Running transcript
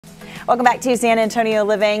Welcome back to San Antonio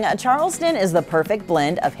Living. Charleston is the perfect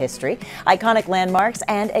blend of history, iconic landmarks,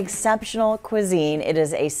 and exceptional cuisine. It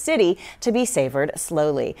is a city to be savored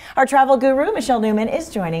slowly. Our travel guru, Michelle Newman, is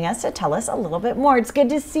joining us to tell us a little bit more. It's good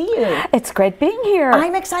to see you. It's great being here.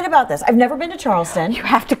 I'm excited about this. I've never been to Charleston. You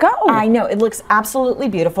have to go. I know. It looks absolutely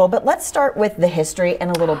beautiful, but let's start with the history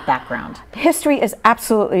and a little background. History is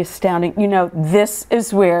absolutely astounding. You know, this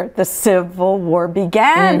is where the Civil War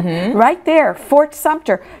began. Right there, Fort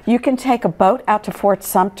Sumter. You can take a boat out to Fort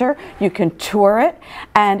Sumter, you can tour it,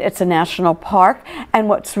 and it's a national park. And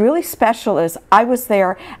what's really special is I was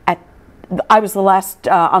there I was the last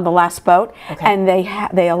on the last boat, and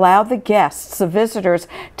they allow the guests, the visitors,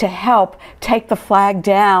 to help take the flag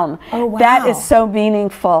down. Oh, wow. That is so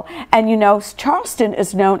meaningful. And you know, Charleston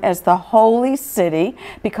is known as the Holy City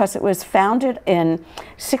because it was founded in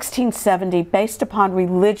 1670 based upon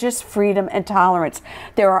religious freedom and tolerance.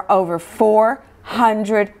 There are over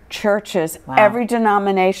 400 churches, every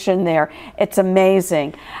denomination there. It's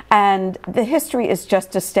amazing. And the history is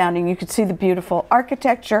just astounding. You can see the beautiful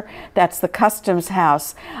architecture. That's the Customs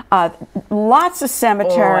House. Lots of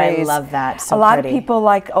cemeteries. Oh, I love that. So a lot of people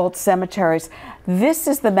like old cemeteries. This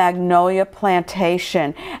is the Magnolia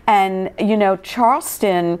Plantation. And, you know,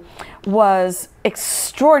 Charleston was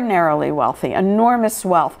extraordinarily wealthy, enormous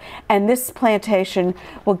wealth. And this plantation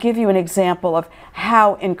will give you an example of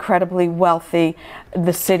how incredibly wealthy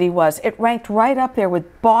the city was. It ranked right up there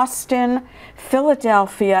with Boston,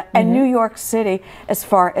 Philadelphia, and New York City as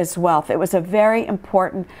far as wealth. It was a very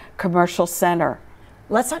important commercial center.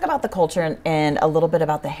 Let's talk about the culture and a little bit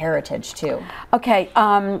about the heritage too. Okay,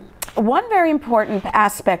 one very important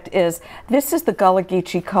aspect is this is the Gullah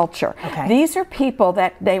Geechee culture. These are people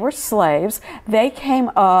that they were slaves. They came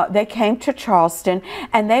to Charleston,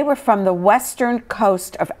 and they were from the western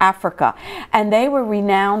coast of Africa, and they were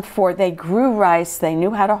renowned for they grew rice. They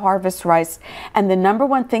knew how to harvest rice, and the number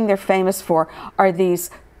one thing they're famous for are these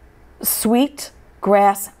sweet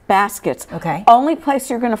grass baskets. Only place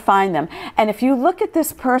you're going to find them. And if you look at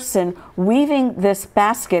this person weaving this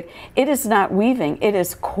basket, it is not weaving, it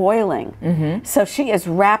is coiling. So she is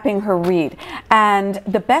wrapping her reed. And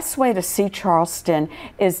the best way to see Charleston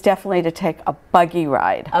is definitely to take a buggy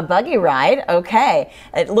ride. A buggy ride, okay.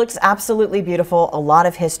 It looks absolutely beautiful, a lot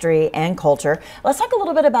of history and culture. Let's talk a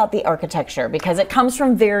little bit about the architecture because it comes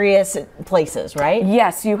from various places, right?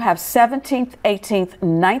 Yes, you have 17th, 18th,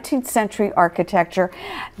 19th century architecture.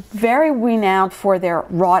 Very renowned for their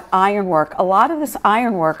wrought ironwork. A lot of this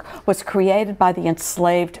ironwork was created by the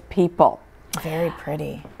enslaved people. Very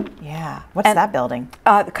pretty. Yeah. What's that building?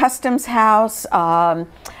 The Customs House.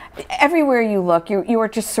 Everywhere you look, you are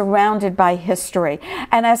just surrounded by history.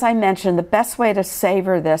 And as I mentioned, the best way to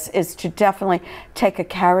savor this is to definitely take a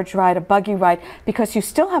carriage ride, a buggy ride, because you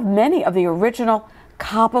still have many of the original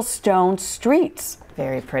cobblestone streets.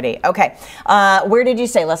 Very pretty. Okay. Where did you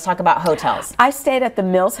stay? Let's talk about hotels. I stayed at the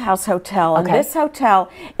Mills House Hotel, and this hotel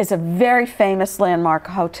is a very famous landmark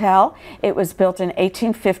hotel. It was built in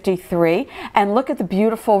 1853, and look at the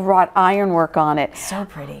beautiful wrought ironwork on it. So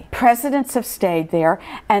pretty. Presidents have stayed there,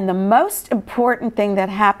 and the most important thing that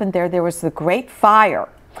happened there was the Great Fire,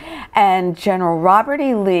 and General Robert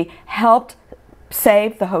E. Lee helped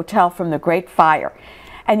save the hotel from the Great Fire.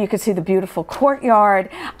 And you can see the beautiful courtyard.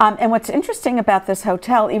 And what's interesting about this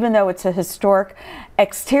hotel, even though it's a historic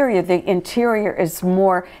exterior, the interior is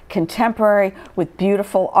more contemporary with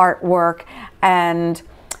beautiful artwork and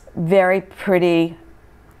very pretty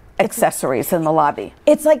accessories in the lobby.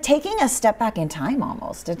 It's like taking a step back in time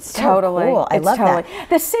almost. It's so cool. I love that.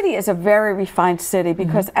 The city is a very refined city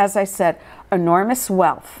because, as I said, enormous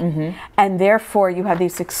wealth, and therefore you have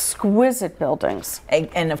these exquisite buildings.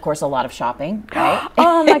 And of course a lot of shopping, right?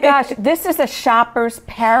 Oh my gosh, this is a shopper's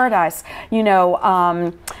paradise. You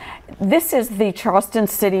know, this is the Charleston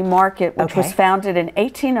City Market, which was founded in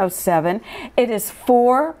 1807. It is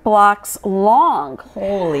 4 blocks long.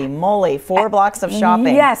 Holy moly, 4 blocks of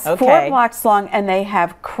shopping. Yes, 4 blocks long, and they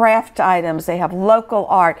have craft items, they have local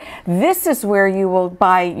art. This is where you will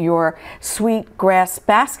buy your sweet grass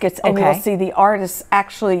baskets, and you will see the artists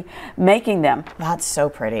actually making them. That's so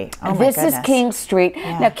pretty. Oh my goodness. This is King Street.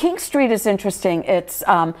 Now, King Street is interesting. It's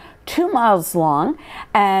 2 miles long,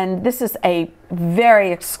 and this is a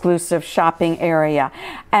very exclusive shopping area.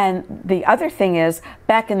 And the other thing is,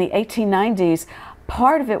 back in the 1890s,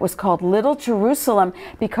 part of it was called Little Jerusalem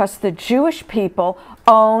because the Jewish people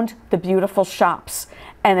owned the beautiful shops,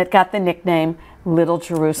 and it got the nickname Little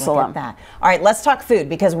Jerusalem. Look at that. All right, let's talk food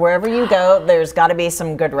because wherever you go, there's got to be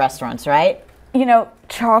some good restaurants, right? You know,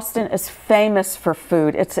 Charleston is famous for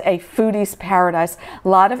food. It's a foodie's paradise. A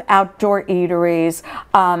lot of outdoor eateries.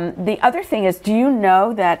 The other thing is, do you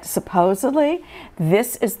know that supposedly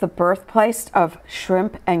this is the birthplace of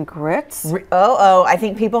shrimp and grits? I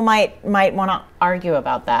think people might want to argue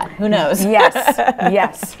about that. Who knows? Yes,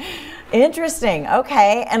 yes. Interesting.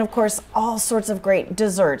 Okay. And of course, all sorts of great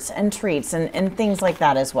desserts and treats and things like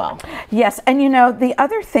that as well. Yes. And you know, the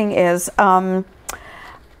other thing is,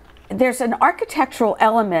 there's an architectural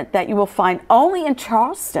element that you will find only in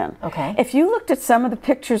Charleston. Okay. If you looked at some of the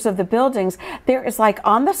pictures of the buildings, there is like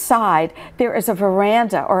on the side, there is a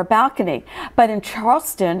veranda or a balcony. But in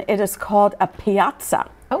Charleston, it is called a piazza.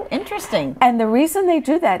 Oh, interesting. And the reason they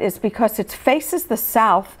do that is because it faces the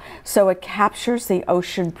south, so it captures the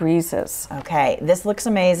ocean breezes. Okay, this looks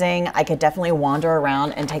amazing. I could definitely wander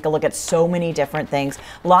around and take a look at so many different things.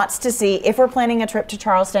 Lots to see. If we're planning a trip to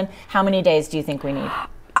Charleston, how many days do you think we need?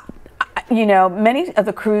 You know, many of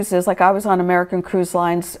the cruises, like I was on American Cruise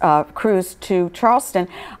Line's cruise to Charleston,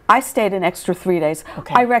 I stayed an extra 3 days.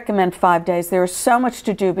 Okay. I recommend 5 days. There is so much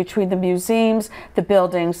to do between the museums, the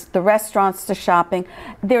buildings, the restaurants, the shopping.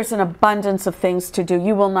 There's an abundance of things to do.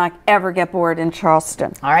 You will not ever get bored in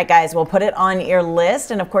Charleston. All right, guys, we'll put it on your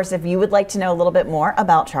list. And of course, if you would like to know a little bit more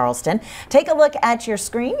about Charleston, take a look at your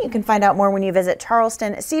screen. You can find out more when you visit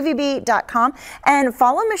charlestoncvb.com and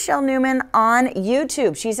follow Michelle Newman on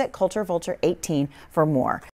YouTube. She's at Culture Vulture 18 for more.